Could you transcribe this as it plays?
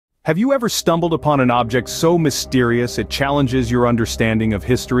Have you ever stumbled upon an object so mysterious it challenges your understanding of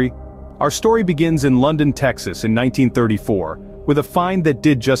history? Our story begins in London, Texas in 1934, with a find that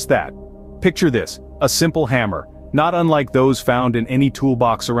did just that. Picture this, a simple hammer, not unlike those found in any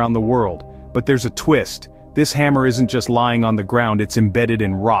toolbox around the world. But there's a twist. This hammer isn't just lying on the ground, it's embedded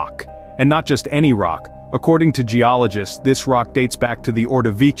in rock. And not just any rock. According to geologists, this rock dates back to the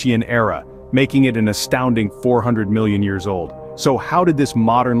Ordovician era, making it an astounding 400 million years old. So how did this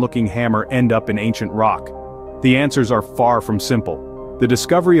modern-looking hammer end up in ancient rock? The answers are far from simple. The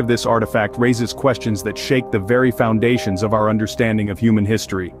discovery of this artifact raises questions that shake the very foundations of our understanding of human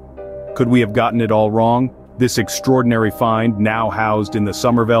history. Could we have gotten it all wrong? This extraordinary find, now housed in the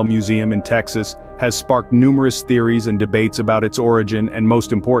Unravel Museum in Texas, has sparked numerous theories and debates about its origin and,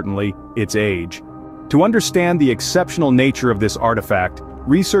 most importantly, its age. To understand the exceptional nature of this artifact,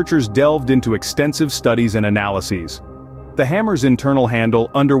 researchers delved into extensive studies and analyses. The hammer's internal handle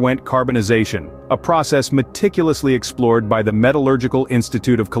underwent carbonization, a process meticulously explored by the Metallurgical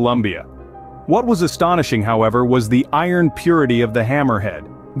Institute of Columbia. What was astonishing, however, was the iron purity of the hammerhead.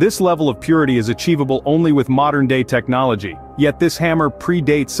 This level of purity is achievable only with modern-day technology, yet this hammer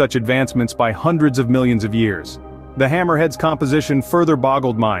predates such advancements by hundreds of millions of years. The hammerhead's composition further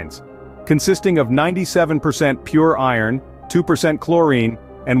boggled minds. Consisting of 97% pure iron, 2% chlorine,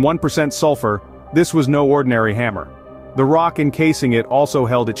 and 1% sulfur, this was no ordinary hammer. The rock encasing it also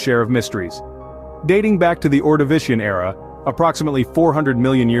held its share of mysteries. Dating back to the Ordovician era, approximately 400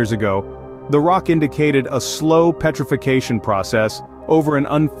 million years ago, the rock indicated a slow petrification process over an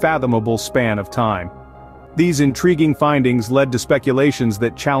unfathomable span of time. These intriguing findings led to speculations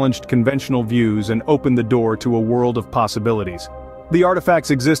that challenged conventional views and opened the door to a world of possibilities. The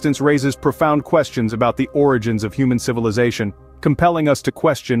artifact's existence raises profound questions about the origins of human civilization, compelling us to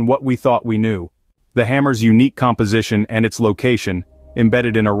question what we thought we knew. The hammer's unique composition and its location,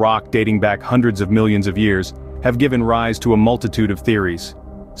 embedded in a rock dating back hundreds of millions of years, have given rise to a multitude of theories.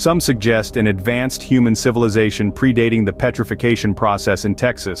 Some suggest an advanced human civilization predating the petrification process in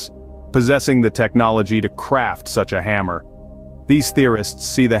Texas, possessing the technology to craft such a hammer. These theorists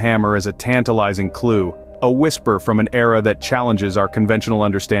see the hammer as a tantalizing clue, a whisper from an era that challenges our conventional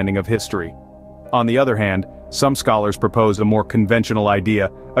understanding of history. On the other hand, some scholars propose a more conventional idea,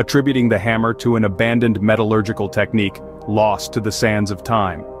 attributing the hammer to an abandoned metallurgical technique, lost to the sands of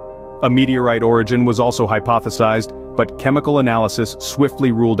time. A meteorite origin was also hypothesized, but chemical analysis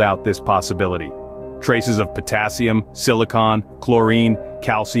swiftly ruled out this possibility. Traces of potassium, silicon, chlorine,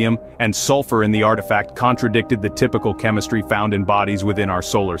 calcium, and sulfur in the artifact contradicted the typical chemistry found in bodies within our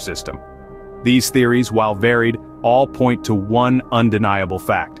solar system. These theories, while varied, all point to one undeniable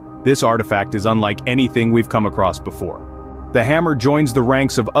fact. This artifact is unlike anything we've come across before. The hammer joins the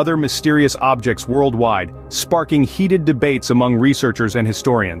ranks of other mysterious objects worldwide, sparking heated debates among researchers and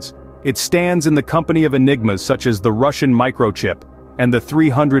historians. It stands in the company of enigmas such as the Russian microchip and the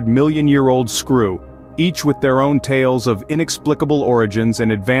 300-million-year-old screw, each with their own tales of inexplicable origins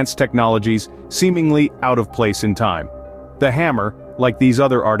and advanced technologies seemingly out of place in time. The hammer, like these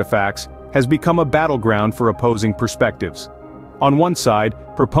other artifacts, has become a battleground for opposing perspectives. On one side,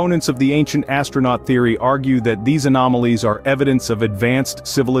 proponents of the ancient astronaut theory argue that these anomalies are evidence of advanced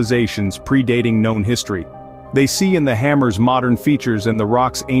civilizations predating known history. They see in the hammer's modern features and the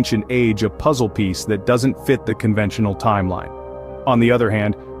rock's ancient age a puzzle piece that doesn't fit the conventional timeline. On the other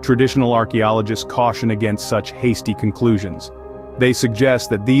hand, traditional archaeologists caution against such hasty conclusions. They suggest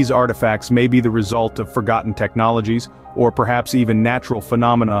that these artifacts may be the result of forgotten technologies, or perhaps even natural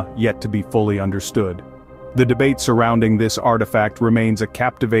phenomena yet to be fully understood. The debate surrounding this artifact remains a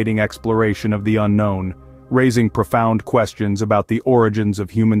captivating exploration of the unknown, raising profound questions about the origins of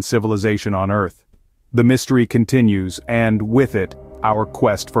human civilization on Earth. The mystery continues, and with it, our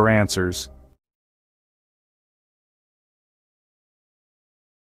quest for answers.